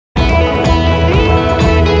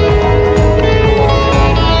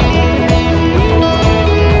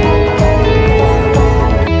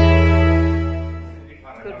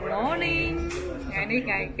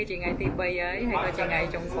hơi ấy hay có chị ngày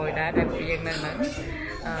trong khối đá đẹp riêng nên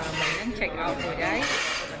mình check out rồi đấy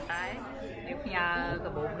tay nếu nhà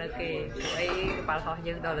cái bụng nơi kia ấy cái bao hoa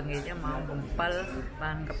dương đâu là nghề cho màu bụng bal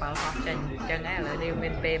bàn cái bao hoa chân ấy là điều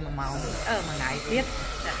bên bên mà màu mà ngại tiết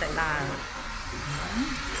là tại là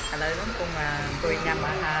lời nó cùng là tôi nhằm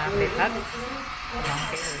biệt hết lòng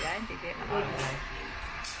cái người đấy thì biết là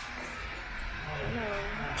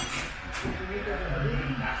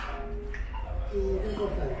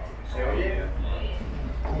 ¿Se oye?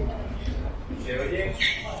 ¿Se oye?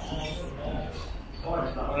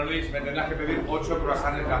 Bueno, Luis, me tendrás que pedir 8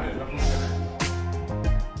 croissants grandes, no funciona.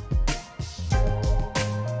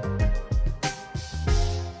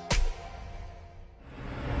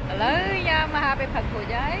 Lấy mà hai bên phần của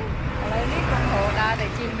giấy lấy lý công hộ đã để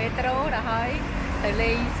chi metro đã hơi từ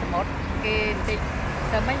ly một cái thì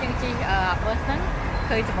sao mấy nhân chi ở Boston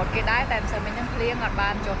khơi một cái đáy tại sao mấy nhân liên ngọt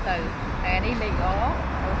ban cho từ đi lấy ó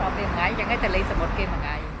rồi sau tiền ngày chẳng cái từ ly một cái mà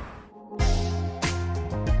ngày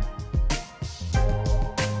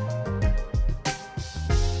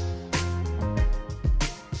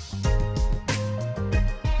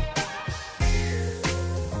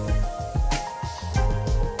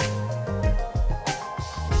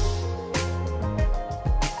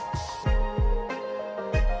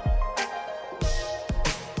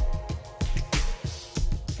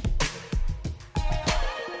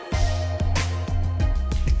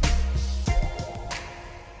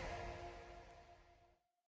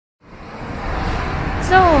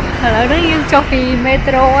ở đó như cho phi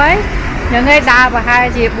metro ấy những cái đa và hai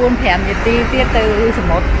chị buôn phèn thì tiết từ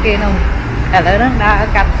một kia không ở đó đã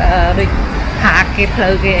cắt được hạ kịp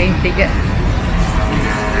thời cái anh tí ạ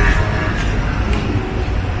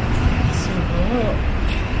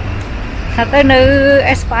thật tới nữ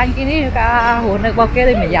Espagne kia này cả hồn được bao kia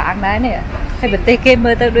thì mình dạng đấy nè hay bật tê kia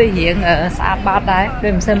mơ tới đôi hiện ở xã Bát đấy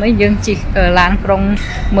rồi mình xem mấy dương chị ở làng Krong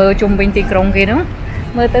mơ trung bình thì Krong kia đúng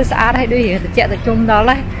mơ tới xã hay đôi hiện thì chạy từ chung đó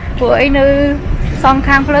lấy của ấy nữ song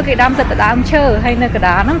khang phơi cái đam thật đam chơi hay là cái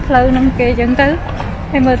đá nó phơi nó kê chân tới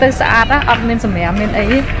hay mơ tới xã đó ăn bên sầm mẹ bên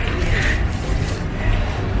ấy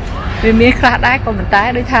vì miếng khá đá còn mình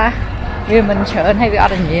tái đấy tha vì mình sợ hay bị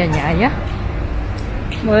ăn nhẹ nhẹ nhá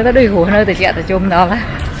mơ tới đôi hùa nơi từ chạy từ chung đó là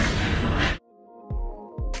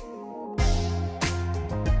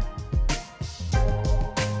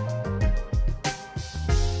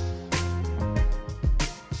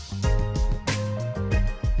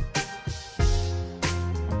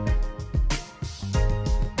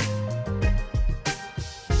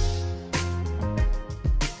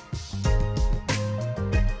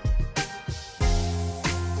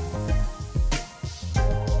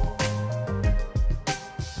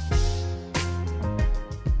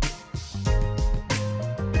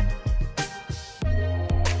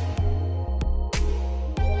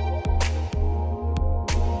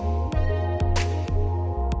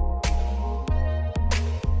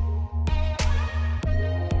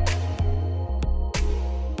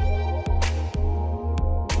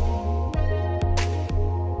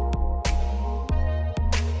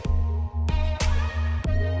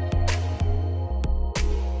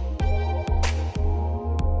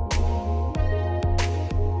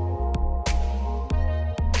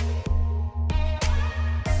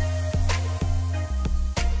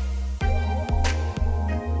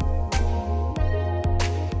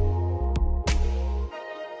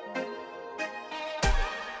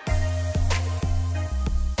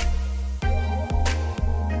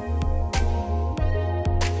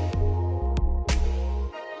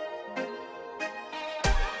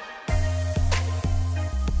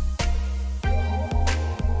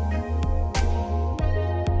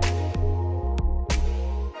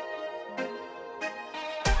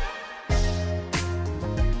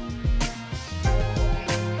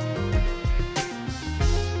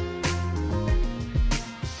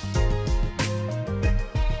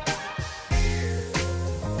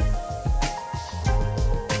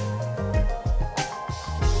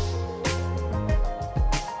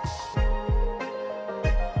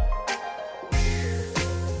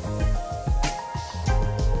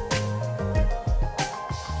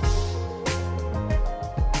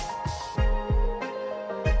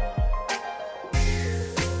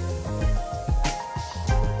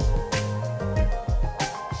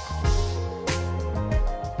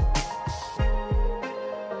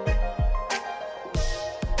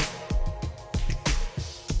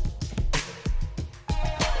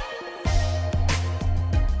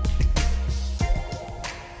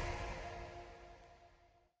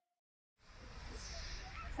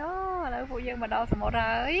phụ dân mà đâu một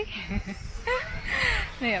rồi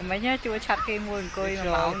nè mấy nhá chua chặt kia mùi cùi mà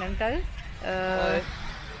màu nâng tới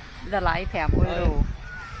là lại thèm ui đồ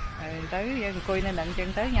tới coi nên đặng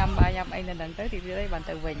chân tới nhâm ba nhâm ấy nên đặng tới thì đây bạn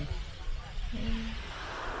tự mình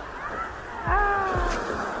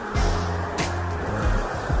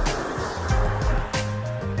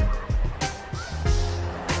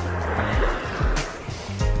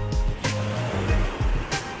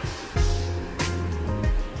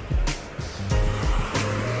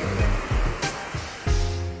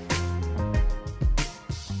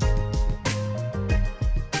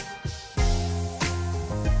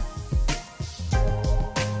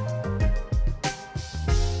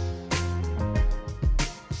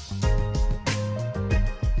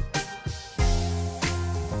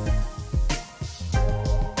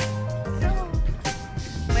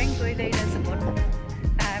đi nên sụp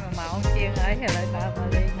ai mà màu chiên ấy thì lại ba mà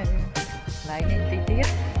đi nên lại nên chi tiết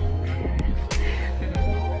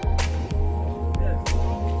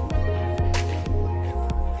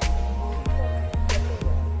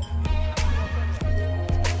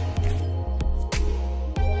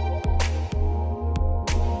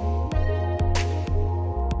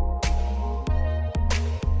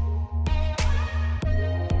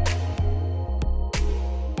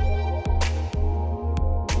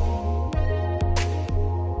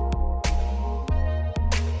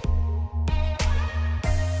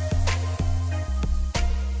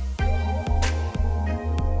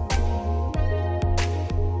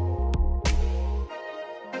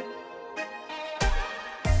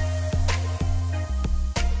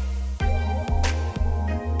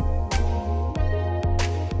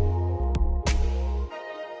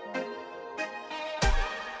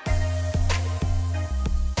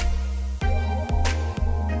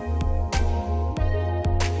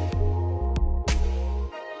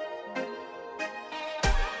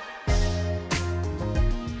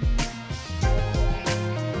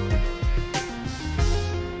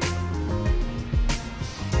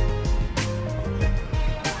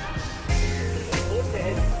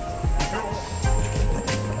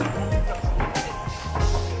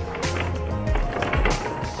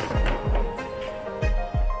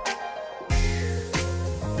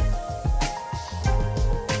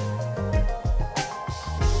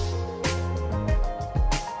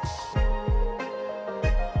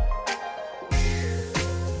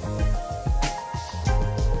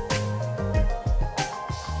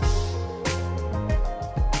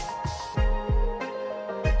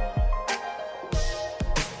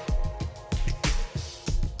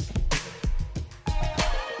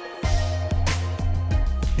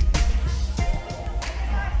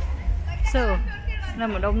So,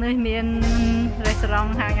 nằm ở đông nơi miền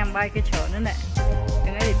restaurant hai nhằm bay cái chỗ nữa nè,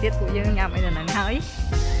 cái ấy thì tiết của dân nhằm bây giờ nắng hơi.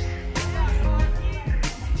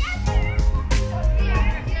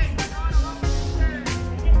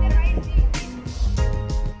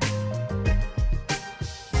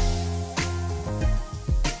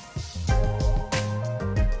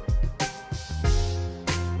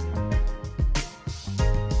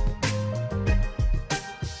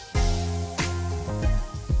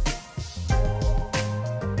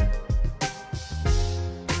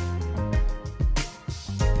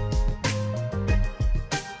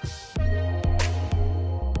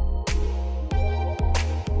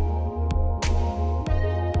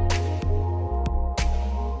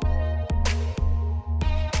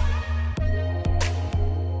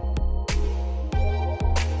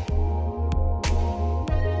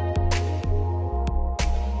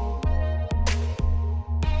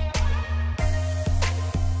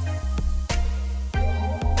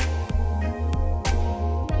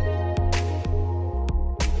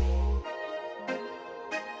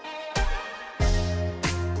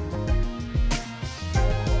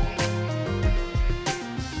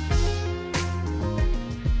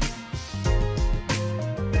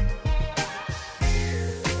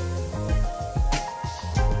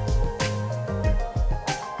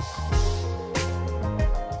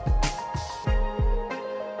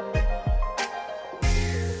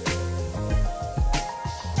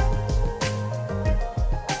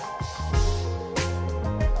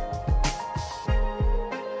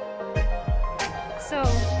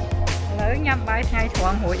 Nhâm bay ngay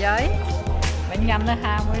thoáng hồ giấy bánh nhâm nó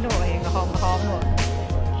ham với rồi hòm rồi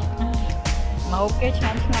mà ok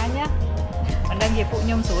chán chán nhá mình đang về phụ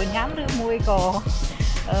nhôm sủi nhắm được mùi cổ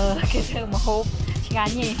cái thứ mà hộp chán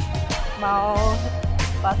gì màu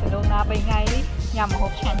Barcelona bên ngay nhằm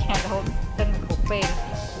hộp chán hộp tên hộp về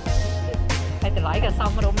hay từ lấy cả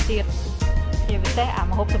xong mà đông tiệt thì mình sẽ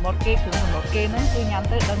mà hộp từ một kê cứ một kê nữa cứ nhắm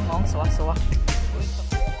tới đơn món xóa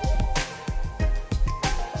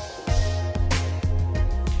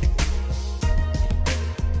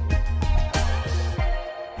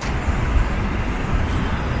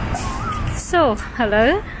So,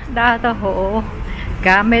 hello, đã tới hộ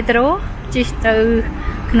ga metro chỉ từ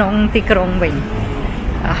nông thị trường mình.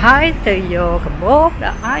 Hai từ vô cầm bốt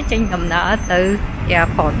đã hai trên ngầm nã từ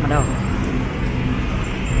airport mà đâu.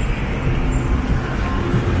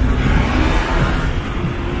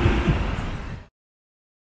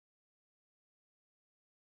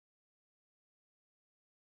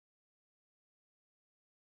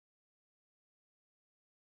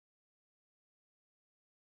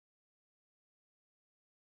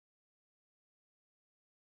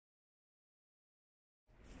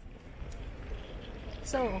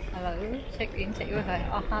 So, hello, check-in chạy với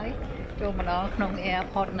hai chỗ mà đó nông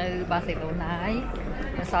airport nơi Barcelona ấy.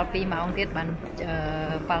 Sau khi mà ông tiết bằng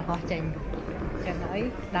Pal Ho Chanh chẳng ấy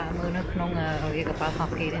đã mơ nó nông ở cái Pal Ho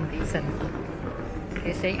kia đến tí sân.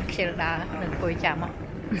 Thế sẽ sẽ đã đừng coi chạm ạ.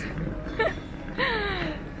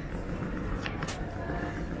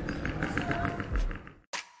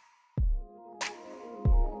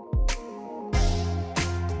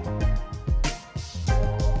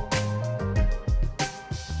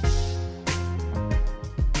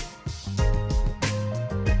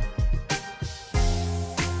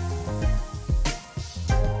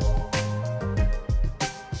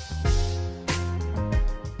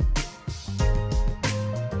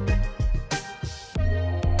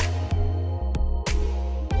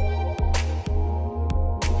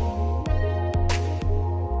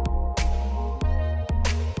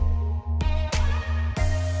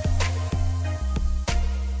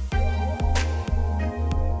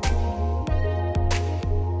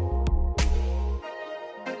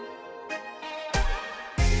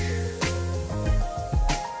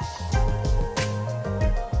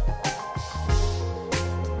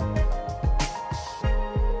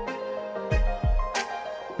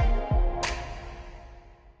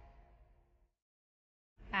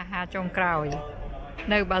 Trong crowd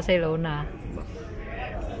nơi Barcelona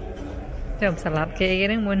trong salad cái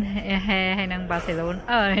nó muốn hay năng Barcelona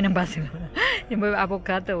hay năng Barcelona nhưng mà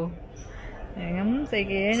avocado ngắm cái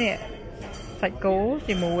này sạch cố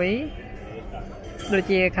thì muối đôi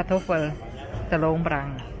chia kartoffel tờ lông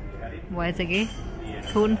bằng với cái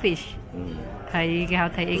tuna fish thầy gạo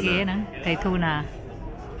thầy cái nữa thầy tuna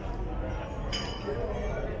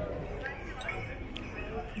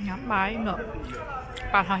ngắm bái nữa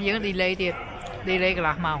Pal Ho dưới đi lấy cái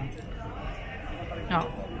lạc màu nó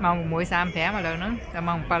màu mũi xám thẻ mà lần nữa là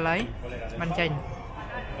màu Pal lấy bánh chanh